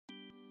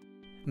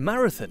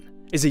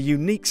Marathon is a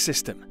unique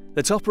system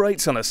that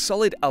operates on a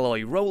solid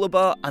alloy roller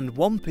bar and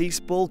one-piece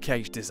ball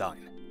cage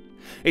design.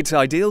 It's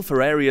ideal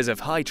for areas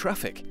of high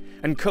traffic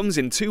and comes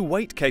in two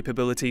weight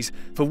capabilities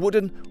for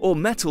wooden or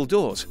metal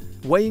doors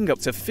weighing up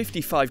to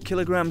 55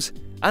 kilograms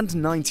and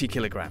 90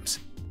 kilograms.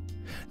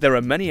 There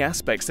are many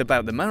aspects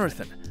about the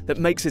Marathon that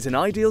makes it an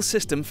ideal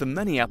system for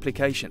many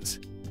applications.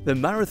 The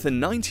Marathon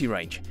 90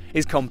 range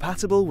is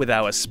compatible with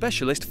our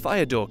specialist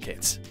fire door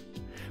kits.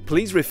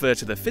 Please refer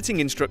to the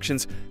fitting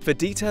instructions for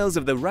details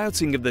of the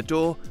routing of the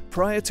door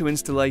prior to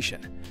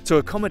installation to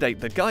accommodate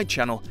the guide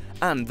channel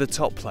and the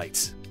top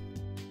plates.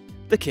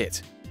 The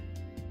kit.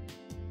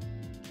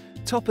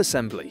 Top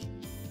assembly.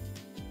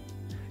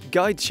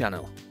 Guide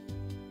channel.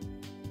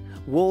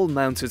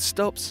 Wall-mounted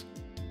stops.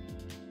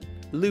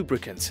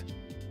 Lubricant.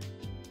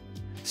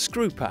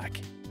 Screw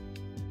pack.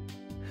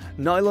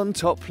 Nylon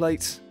top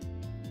plates.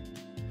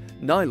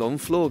 Nylon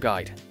floor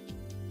guide.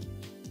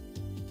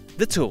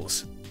 The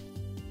tools.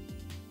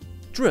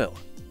 Drill.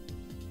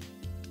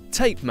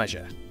 Tape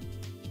measure.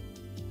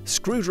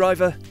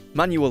 Screwdriver,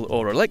 manual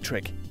or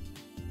electric.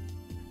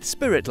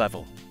 Spirit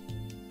level.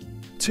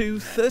 Two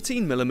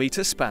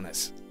 13mm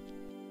spanners.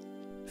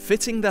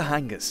 Fitting the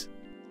hangers.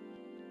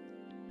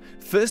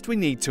 First we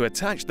need to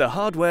attach the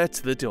hardware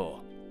to the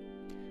door.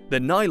 The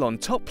nylon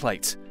top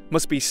plates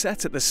must be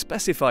set at the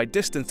specified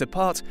distance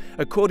apart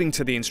according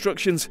to the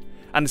instructions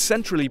and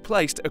centrally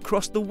placed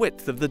across the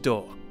width of the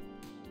door.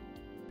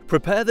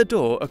 Prepare the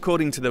door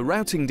according to the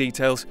routing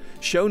details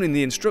shown in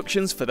the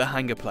instructions for the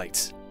hanger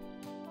plates.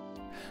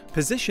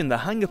 Position the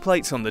hanger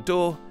plates on the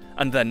door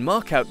and then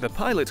mark out the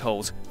pilot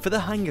holes for the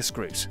hanger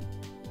screws.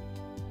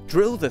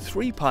 Drill the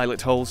 3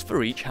 pilot holes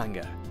for each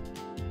hanger.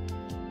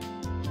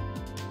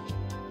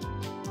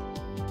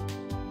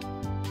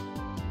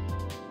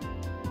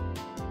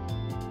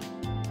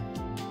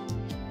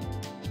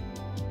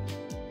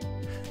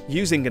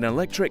 Using an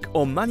electric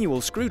or manual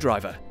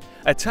screwdriver,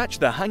 attach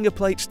the hanger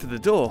plates to the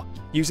door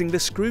using the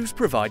screws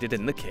provided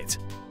in the kit.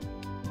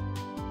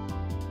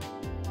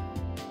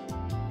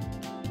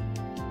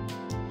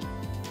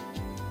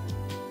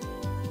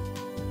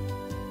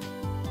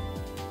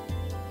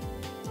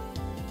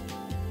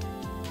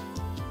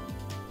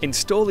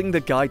 Installing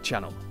the guide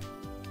channel.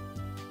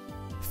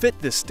 Fit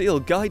the steel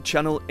guide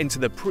channel into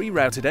the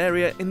pre-routed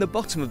area in the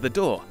bottom of the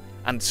door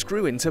and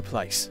screw into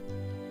place.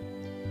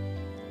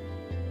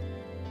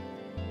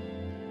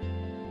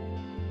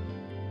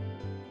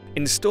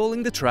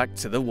 Installing the track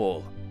to the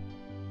wall.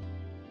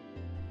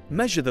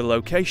 Measure the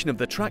location of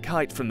the track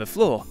height from the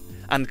floor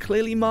and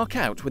clearly mark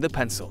out with a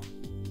pencil.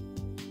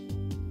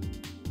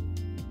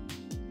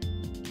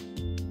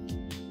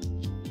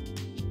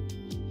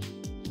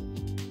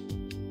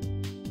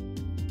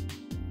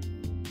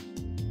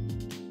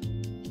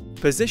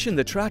 Position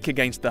the track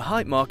against the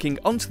height marking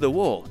onto the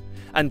wall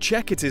and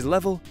check it is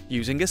level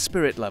using a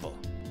spirit level.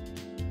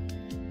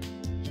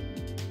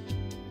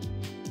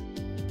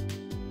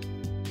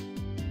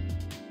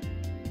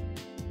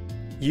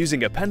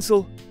 Using a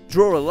pencil,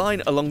 draw a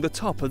line along the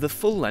top of the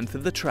full length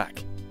of the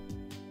track.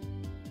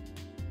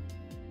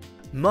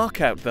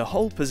 Mark out the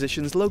hole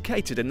positions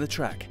located in the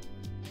track.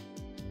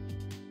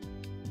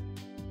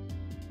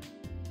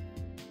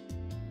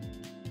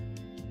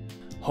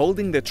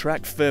 Holding the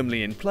track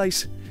firmly in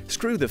place,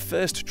 screw the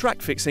first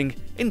track fixing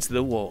into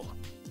the wall.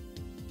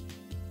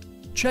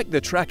 Check the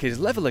track is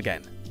level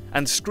again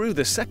and screw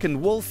the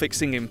second wall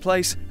fixing in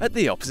place at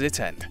the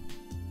opposite end.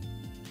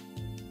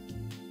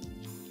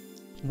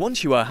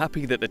 Once you are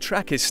happy that the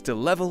track is still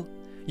level,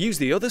 use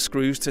the other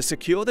screws to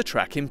secure the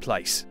track in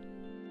place.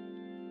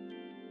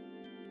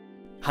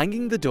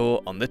 Hanging the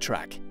door on the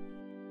track.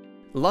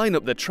 Line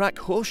up the track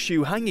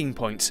horseshoe hanging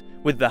points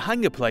with the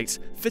hanger plates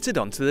fitted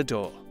onto the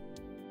door.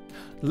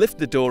 Lift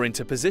the door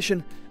into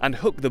position and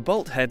hook the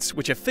bolt heads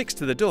which are fixed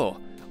to the door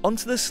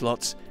onto the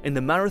slots in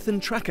the Marathon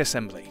track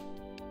assembly.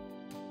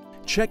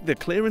 Check the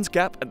clearance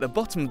gap at the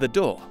bottom of the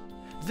door.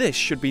 This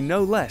should be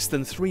no less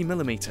than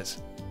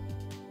 3mm.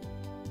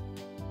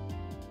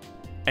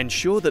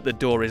 Ensure that the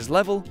door is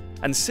level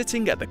and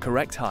sitting at the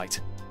correct height.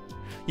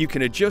 You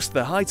can adjust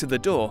the height of the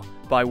door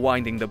by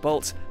winding the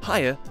bolts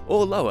higher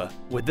or lower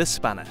with the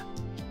spanner.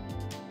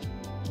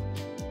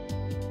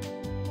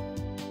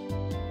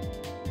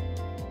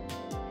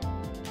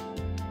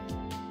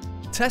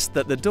 Test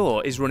that the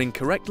door is running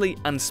correctly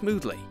and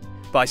smoothly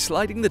by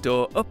sliding the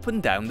door up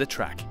and down the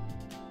track.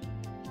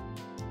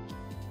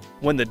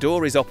 When the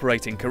door is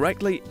operating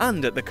correctly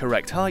and at the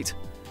correct height,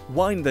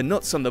 wind the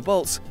nuts on the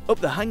bolts up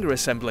the hanger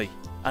assembly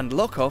and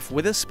lock off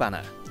with a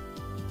spanner.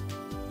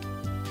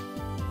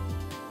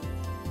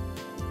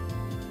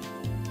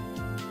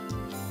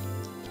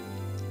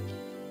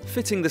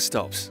 Fitting the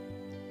stops.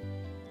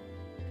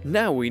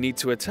 Now we need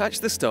to attach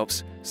the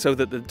stops so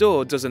that the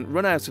door doesn't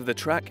run out of the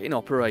track in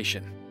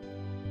operation.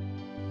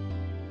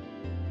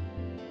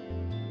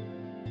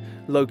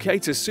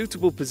 Locate a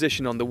suitable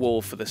position on the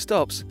wall for the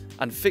stops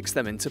and fix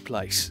them into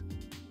place.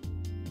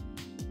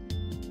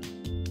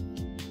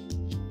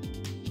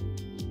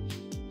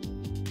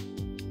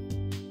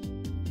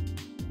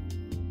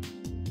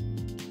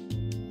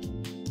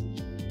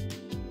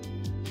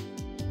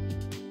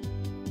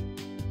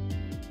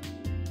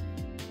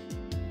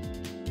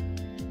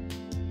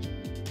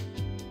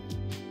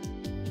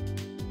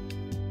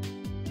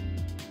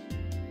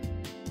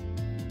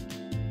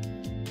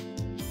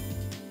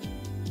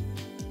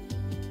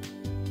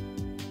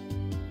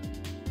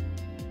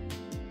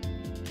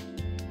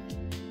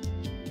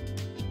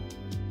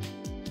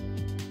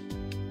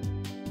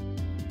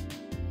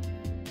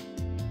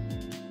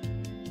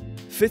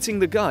 Fitting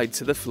the guide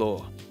to the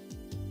floor.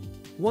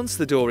 Once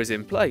the door is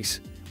in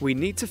place, we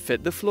need to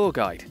fit the floor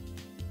guide.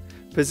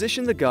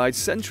 Position the guide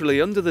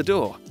centrally under the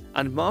door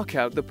and mark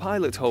out the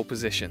pilot hole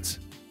positions.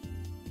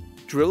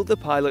 Drill the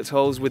pilot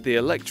holes with the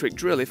electric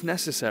drill if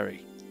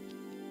necessary.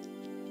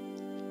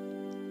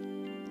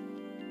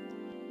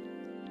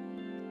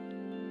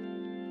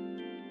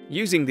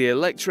 Using the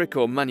electric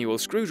or manual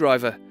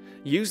screwdriver,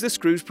 use the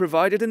screws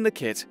provided in the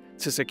kit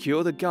to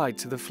secure the guide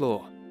to the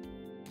floor.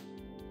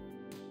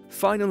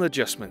 Final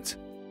adjustment.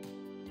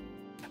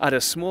 Add a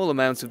small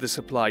amount of the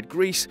supplied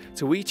grease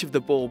to each of the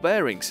ball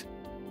bearings.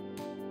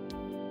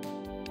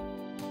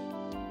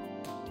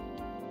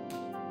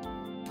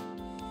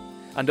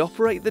 And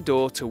operate the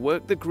door to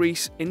work the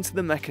grease into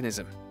the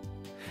mechanism.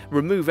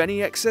 Remove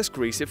any excess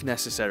grease if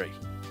necessary.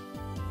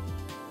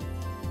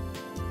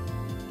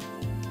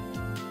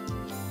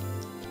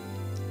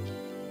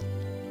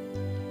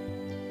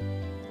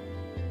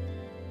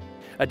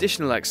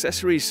 Additional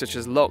accessories such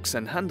as locks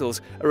and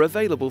handles are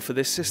available for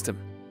this system.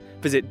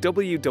 Visit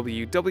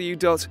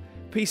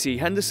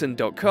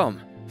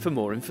www.pchenderson.com for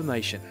more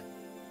information.